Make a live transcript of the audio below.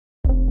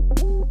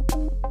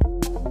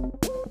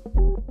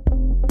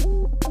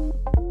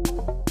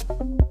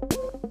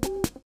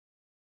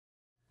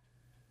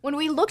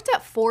looked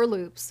at for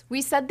loops,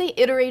 we said they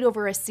iterate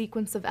over a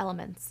sequence of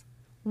elements.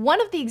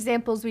 One of the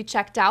examples we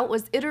checked out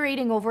was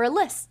iterating over a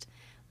list.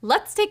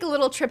 Let's take a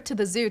little trip to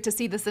the zoo to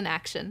see this in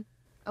action.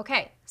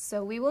 Okay,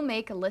 so we will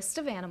make a list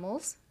of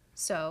animals.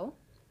 So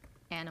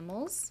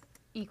animals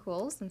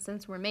equals, and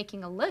since we're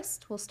making a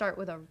list, we'll start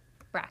with a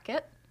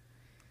bracket.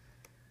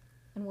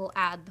 And we'll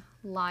add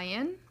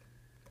lion,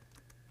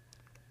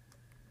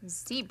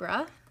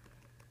 zebra,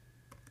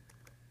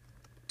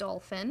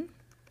 dolphin,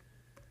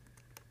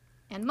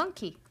 and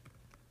monkey.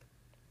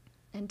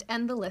 And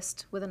end the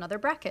list with another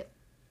bracket.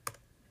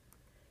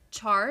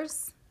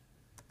 Chars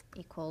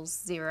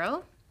equals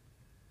 0.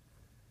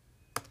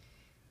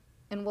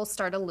 And we'll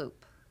start a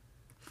loop.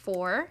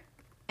 For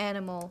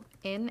animal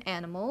in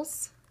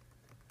animals,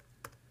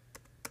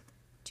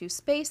 2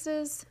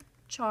 spaces,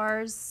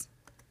 chars,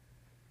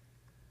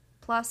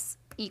 plus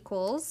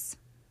equals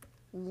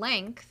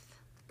length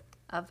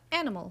of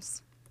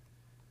animals.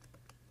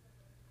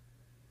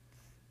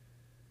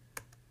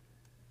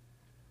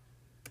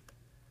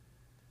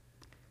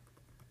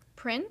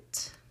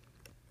 Print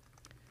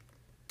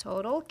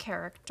total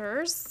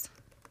characters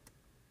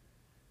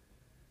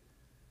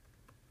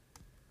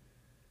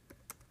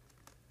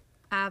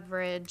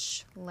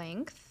average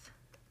length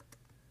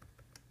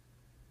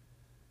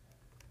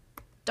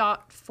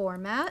dot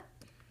format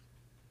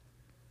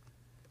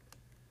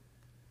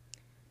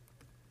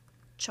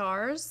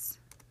chars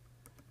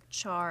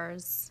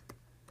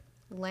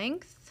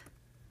length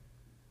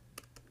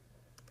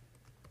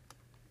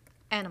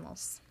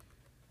animals.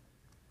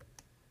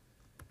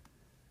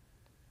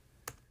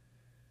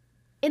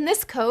 In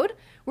this code,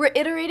 we're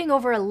iterating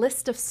over a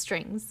list of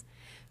strings.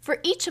 For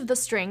each of the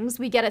strings,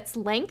 we get its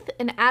length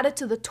and add it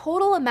to the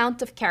total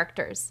amount of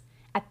characters.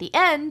 At the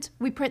end,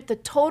 we print the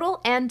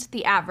total and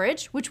the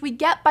average, which we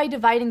get by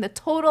dividing the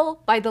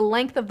total by the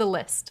length of the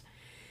list.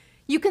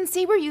 You can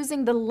see we're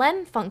using the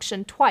len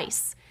function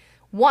twice,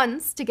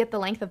 once to get the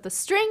length of the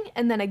string,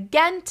 and then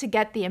again to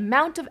get the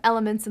amount of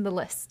elements in the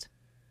list.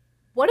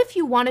 What if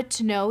you wanted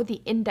to know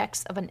the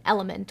index of an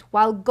element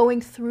while going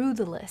through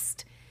the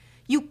list?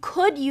 You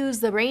could use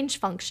the range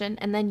function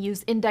and then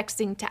use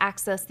indexing to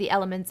access the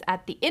elements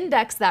at the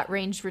index that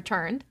range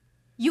returned.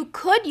 You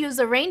could use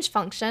a range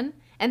function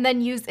and then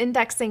use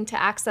indexing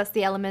to access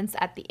the elements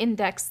at the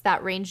index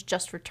that range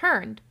just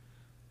returned.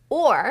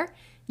 Or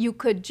you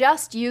could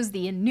just use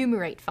the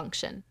enumerate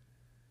function.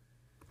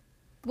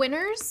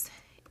 Winners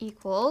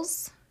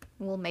equals,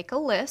 we'll make a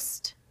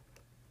list,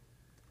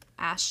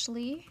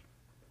 Ashley,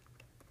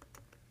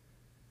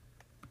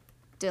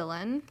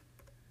 Dylan,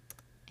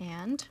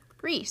 and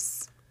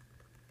Reese,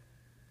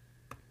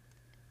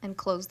 and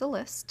close the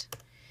list.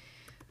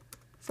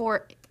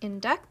 For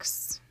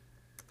index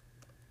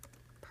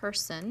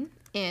person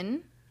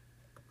in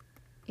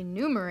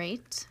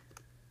enumerate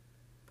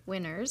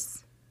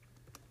winners,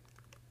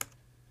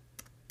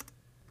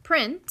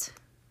 print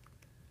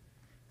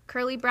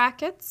curly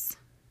brackets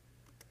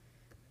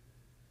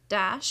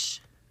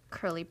dash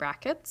curly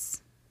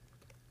brackets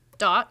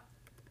dot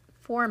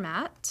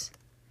format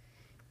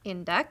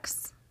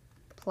index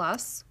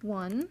plus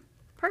 1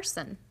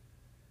 person.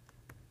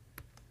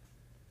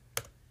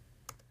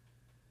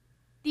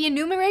 The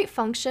enumerate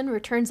function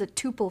returns a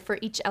tuple for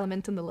each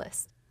element in the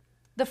list.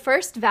 The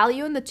first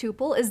value in the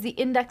tuple is the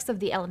index of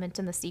the element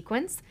in the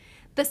sequence.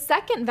 The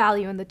second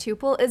value in the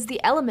tuple is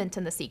the element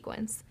in the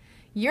sequence.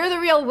 You're the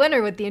real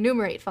winner with the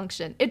enumerate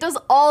function. It does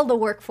all the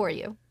work for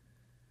you.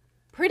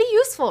 Pretty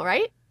useful,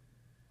 right?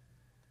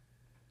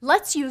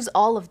 Let's use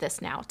all of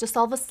this now to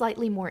solve a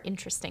slightly more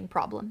interesting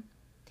problem.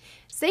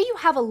 Say you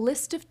have a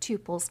list of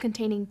tuples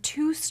containing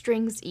 2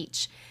 strings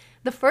each.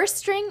 The first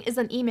string is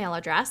an email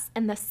address,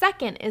 and the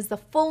second is the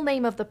full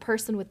name of the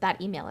person with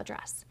that email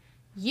address.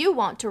 You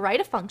want to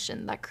write a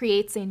function that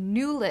creates a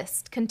new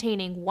list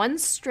containing 1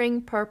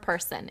 string per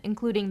person,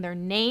 including their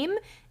name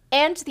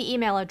and the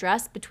email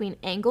address between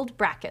angled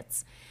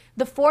brackets,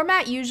 the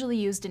format usually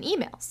used in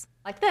emails,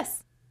 like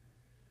this.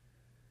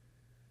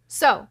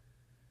 So,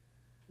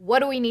 what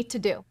do we need to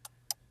do?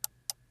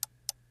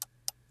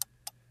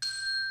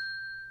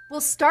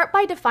 We'll start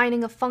by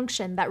defining a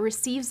function that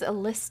receives a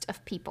list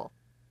of people.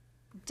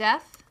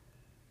 Def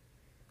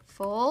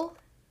full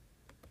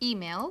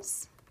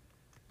emails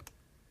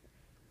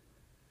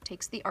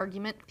takes the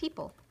argument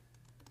people.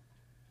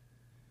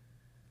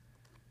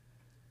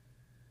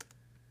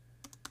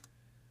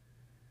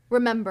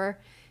 Remember,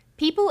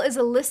 people is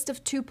a list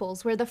of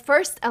tuples where the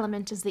first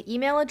element is the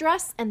email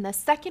address and the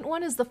second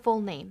one is the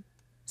full name.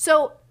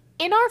 So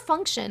in our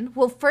function,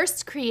 we'll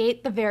first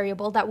create the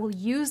variable that we'll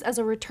use as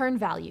a return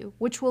value,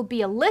 which will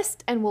be a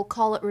list, and we'll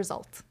call it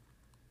result.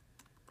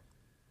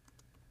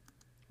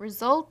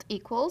 Result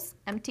equals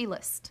empty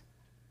list.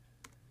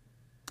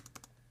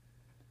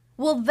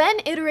 We'll then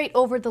iterate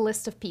over the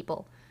list of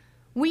people.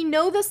 We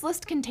know this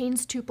list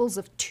contains tuples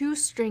of 2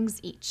 strings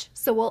each,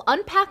 so we'll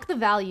unpack the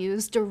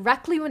values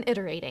directly when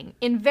iterating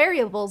in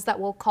variables that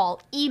we'll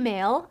call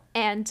email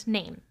and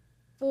name.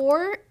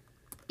 For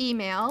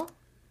email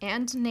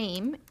and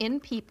name in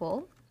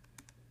people,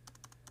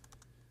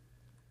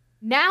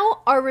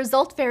 Now our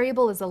result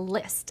variable is a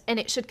list, and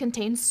it should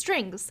contain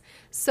strings.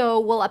 So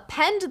we'll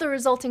append the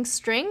resulting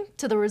string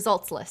to the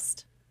results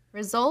list.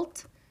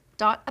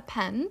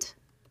 Result.append.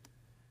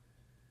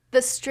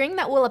 The string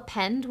that we'll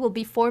append will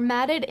be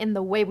formatted in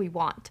the way we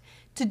want.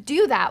 To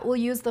do that, we'll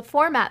use the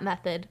format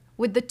method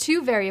with the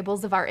two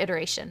variables of our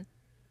iteration.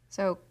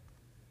 So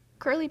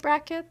curly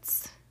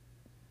brackets,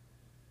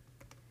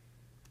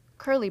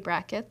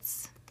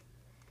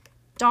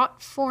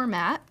 dot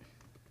format,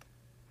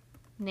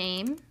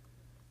 name,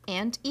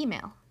 and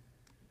email.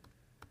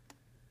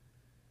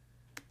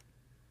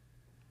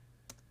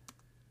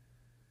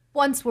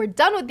 Once we're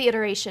done with the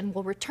iteration,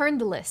 we'll return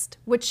the list,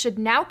 which should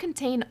now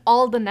contain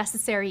all the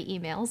necessary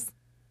emails.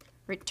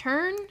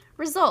 Return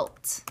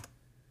result.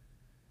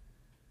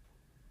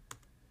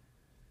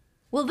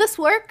 Will this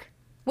work?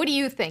 What do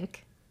you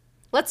think?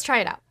 Let's try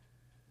it out.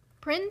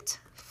 Print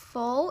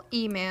full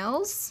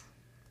emails.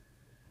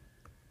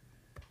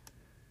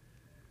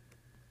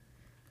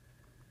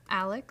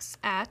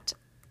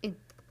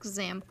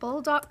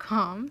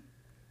 alex@example.com.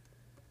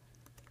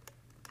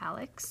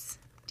 Alex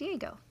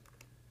Diego.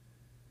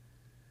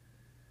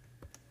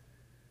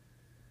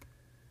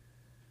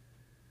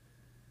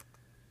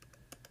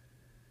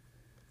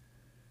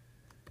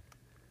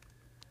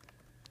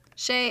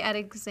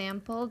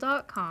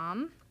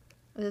 Shay@example.com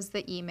is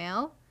the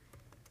email,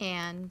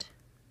 and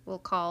we'll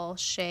call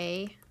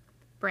Shay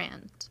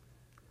Brand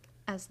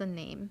as the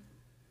name.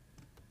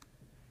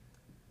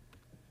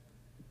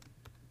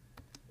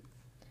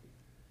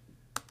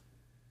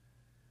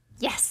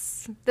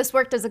 Yes, this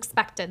worked as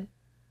expected.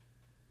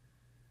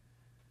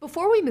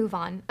 Before we move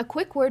on, a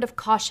quick word of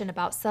caution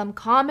about some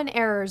common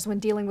errors when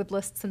dealing with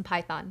lists in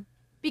Python.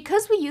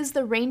 Because we use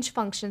the range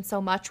function so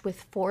much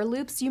with for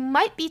loops, you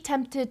might be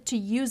tempted to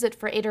use it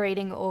for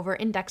iterating over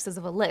indexes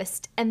of a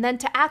list, and then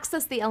to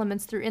access the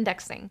elements through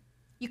indexing.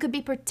 You could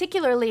be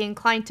particularly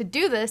inclined to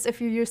do this if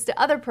you're used to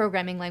other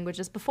programming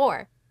languages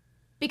before.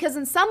 Because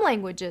in some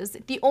languages,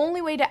 the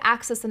only way to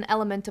access an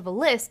element of a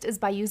list is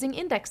by using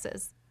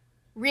indexes.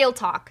 Real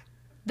talk.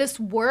 This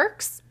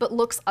works, but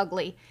looks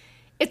ugly.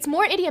 It's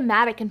more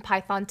idiomatic in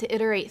Python to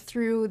iterate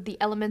through the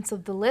elements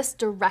of the list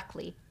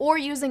directly, or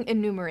using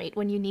enumerate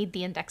when you need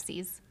the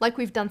indexes, like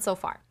we've done so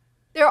far.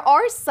 There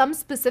are some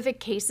specific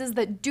cases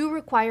that do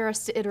require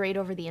us to iterate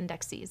over the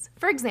indexes.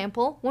 For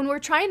example, when we're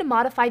trying to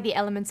modify the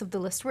elements of the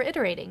list we're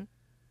iterating.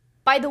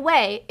 By the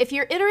way, if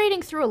you're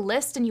iterating through a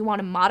list and you want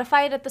to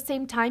modify it at the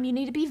same time, you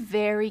need to be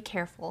very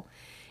careful.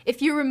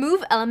 If you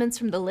remove elements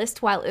from the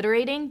list while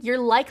iterating, you're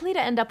likely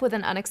to end up with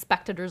an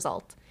unexpected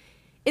result.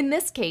 In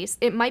this case,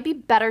 it might be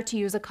better to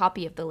use a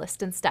copy of the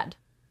list instead.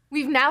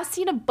 We've now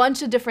seen a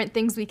bunch of different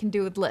things we can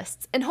do with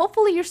lists, and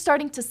hopefully you're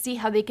starting to see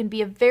how they can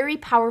be a very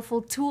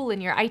powerful tool in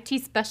your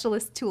IT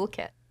specialist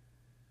toolkit.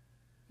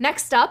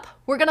 Next up,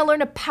 we're going to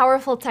learn a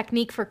powerful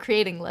technique for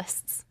creating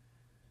lists.